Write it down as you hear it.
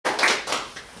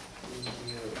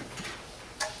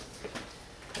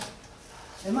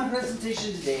In my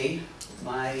presentation today,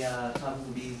 my topic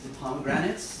will be the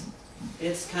pomegranates.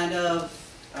 It's kind of,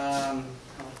 how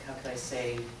could I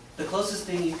say, the closest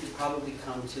thing you could probably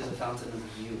come to the fountain of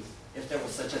youth, if there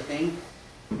was such a thing.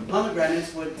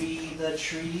 Pomegranates would be the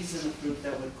trees and the fruit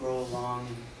that would grow along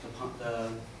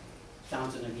the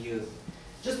fountain of youth.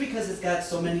 Just because it's got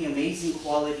so many amazing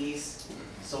qualities,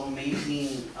 so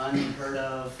amazing, unheard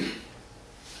of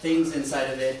things inside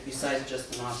of it, besides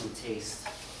just an awesome taste.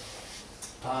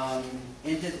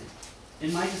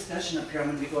 In my discussion up here, I'm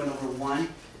going to be going over 1,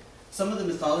 some of the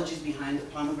mythologies behind the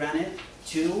pomegranate,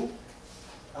 2,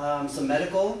 some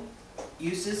medical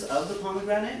uses of the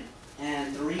pomegranate,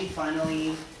 and 3,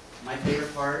 finally, my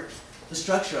favorite part, the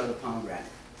structure of the pomegranate.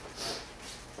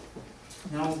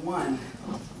 Now 1,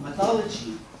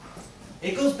 mythology.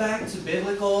 It goes back to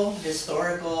biblical,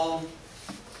 historical.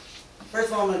 First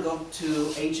of all, I'm going to go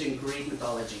to ancient Greek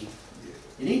mythology.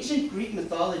 In ancient Greek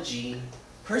mythology,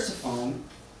 Persephone,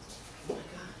 oh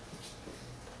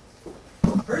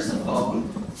my God, Persephone,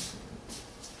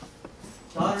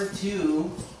 daughter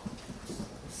to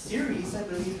Ceres, I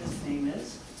believe his name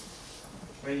is,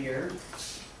 right here.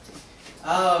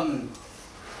 And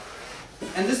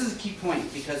this is a key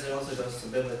point because it also goes to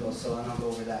biblical, so I'll go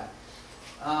over that.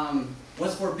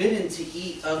 Was forbidden to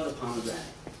eat of the pomegranate.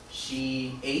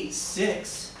 She ate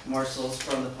 6 morsels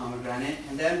from the pomegranate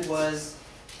and then was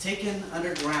taken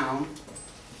underground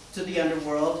to the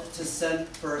underworld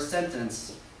for a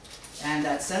sentence. And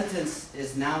that sentence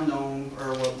is now known,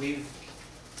 or what we've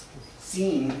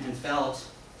seen and felt,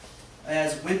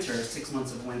 as winter, 6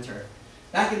 months of winter.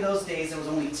 Back in those days, there was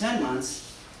only 10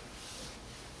 months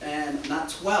and not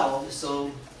 12,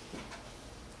 so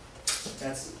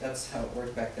that's how it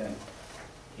worked back then.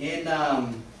 In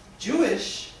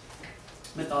Jewish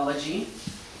mythology,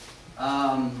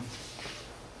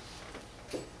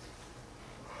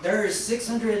 there is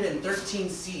 613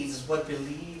 seeds, is what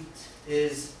believed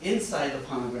is inside the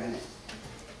pomegranate.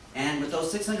 And with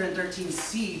those 613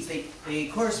 seeds, they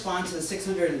correspond to the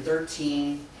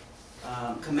 613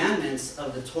 commandments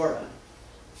of the Torah.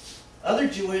 Other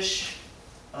Jewish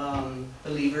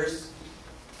believers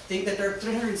think that there are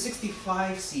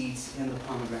 365 seeds in the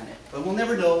pomegranate, but we'll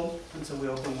never know until we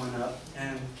open one up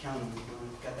and count them.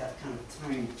 We've got that kind of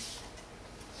time.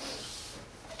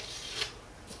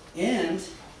 And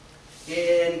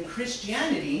in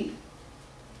Christianity,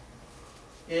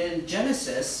 in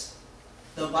Genesis,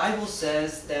 the Bible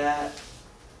says that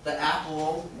the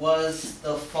apple was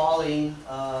the falling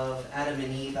of Adam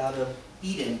and Eve out of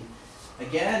Eden.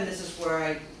 Again, this is where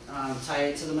I tie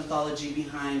it to the mythology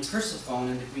behind Persephone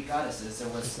and the Greek goddesses. There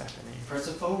was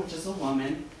Persephone, which is a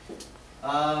woman,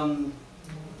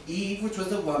 Eve, which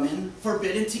was a woman,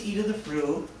 forbidden to eat of the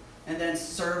fruit, and then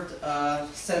served a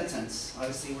sentence.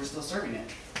 Obviously, we're still serving it.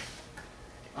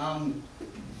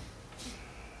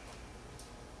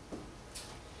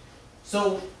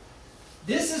 So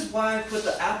this is why I put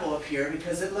the apple up here,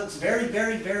 because it looks very,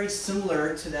 very, very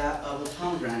similar to that of a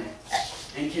pomegranate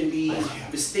and can be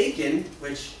mistaken,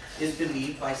 which is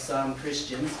believed by some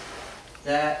Christians,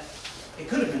 that it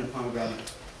could have been a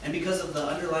pomegranate. And because of the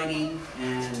underlining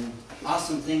and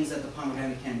awesome things that the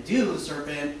pomegranate can do, the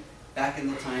serpent back in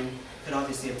the time could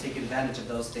obviously have taken advantage of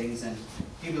those things. And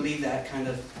if you believe that kind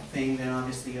of thing, then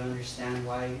obviously you understand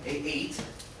why they ate.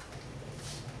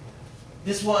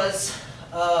 This was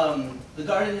the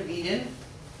Garden of Eden.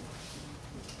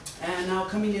 And now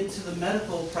coming into the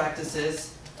medical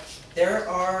practices, there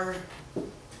are,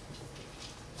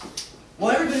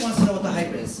 well, everybody wants to know what the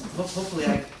hype is. Hopefully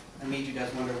I made you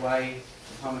guys wonder why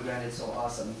the pomegranate is so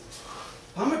awesome.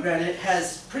 Pomegranate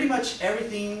has pretty much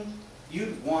everything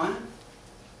you'd want,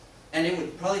 and it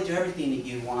would probably do everything that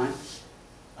you want,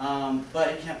 but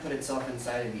it can't put itself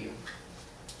inside of you.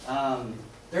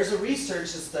 There's a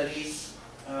research that studies,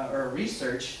 or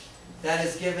research that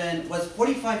has given, was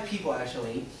 45 people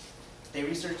actually. They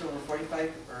researched over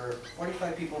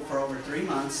 45 people for over 3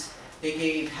 months. They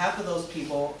gave half of those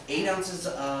people 8 ounces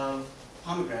of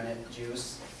pomegranate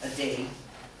juice a day.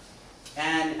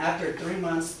 And after 3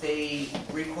 months, they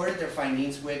recorded their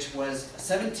findings, which was a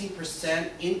 17%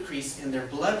 increase in their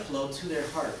blood flow to their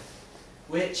heart,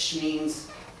 which means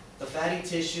the fatty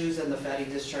tissues and the fatty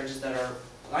discharges that are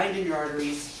lined in your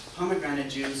arteries, pomegranate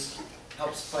juice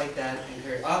helps fight that.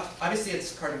 And obviously,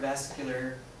 it's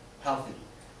cardiovascular healthy.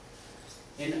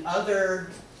 In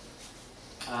other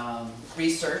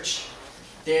research,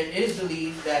 it is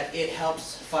believed that it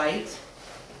helps fight,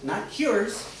 not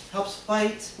cures, helps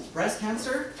fight breast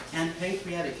cancer and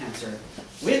pancreatic cancer,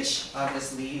 which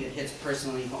obviously it hits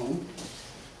personally home.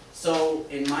 So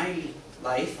in my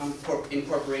life, I'm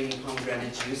incorporating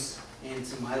pomegranate juice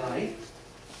into my life.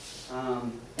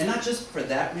 And not just for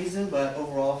that reason, but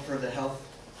overall for the health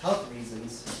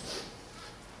reasons.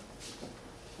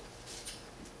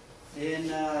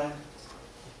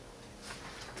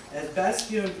 As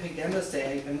Basque and Pagano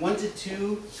say, 1 to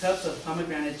 2 cups of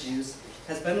pomegranate juice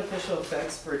has beneficial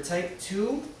effects for type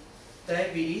 2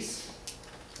 diabetes,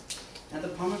 and the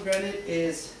pomegranate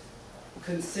is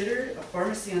considered a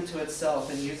pharmacy unto itself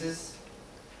and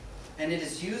it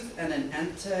is used as an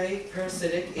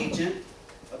anti-parasitic agent,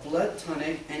 a blood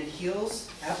tonic, and heals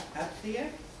apnea,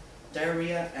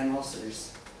 diarrhea, and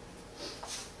ulcers.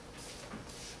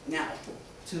 Now,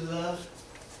 to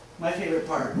my favorite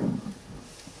part,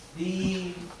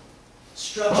 the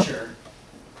structure.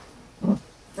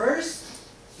 First,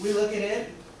 we look at it,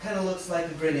 kind of looks like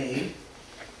a grenade.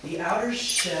 The outer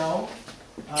shell,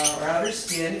 or outer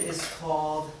skin, is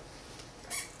called,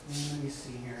 let me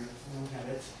see here, I don't have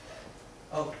it.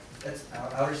 Oh, that's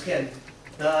outer skin.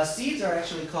 The seeds are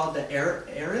actually called the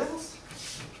areoles,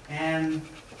 and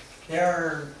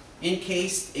they're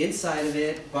encased inside of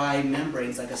it by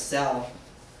membranes, like a cell.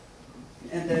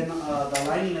 And then the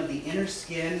lining of the inner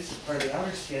skin, or the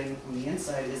outer skin on the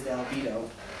inside, is the albedo.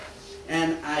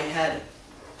 And I had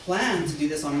planned to do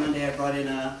this on Monday. I brought in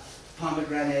a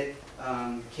pomegranate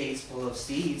case full of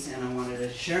seeds, and I wanted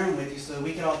to share them with you so that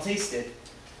we could all taste it.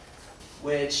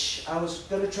 Which I was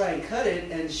going to try and cut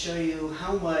it and show you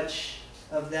how much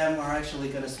of them are actually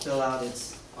going to spill out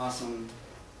its awesome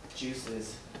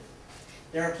juices.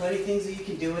 There are plenty of things that you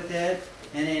can do with it.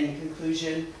 And in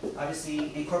conclusion,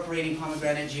 obviously incorporating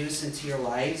pomegranate juice into your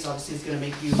lives, obviously it's going to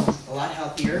make you a lot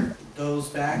healthier. It goes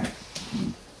back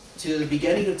to the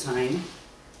beginning of time.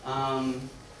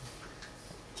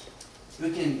 We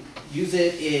can use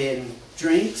it in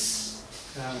drinks.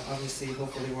 Obviously,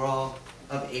 hopefully we're all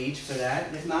of age for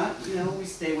that. If not, we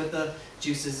stay with the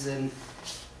juices, and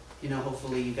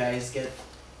hopefully you guys get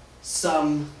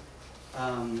some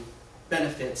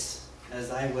benefits,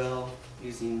 as I will,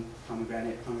 using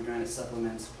pomegranate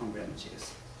supplements, pomegranate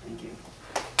juice. Thank you.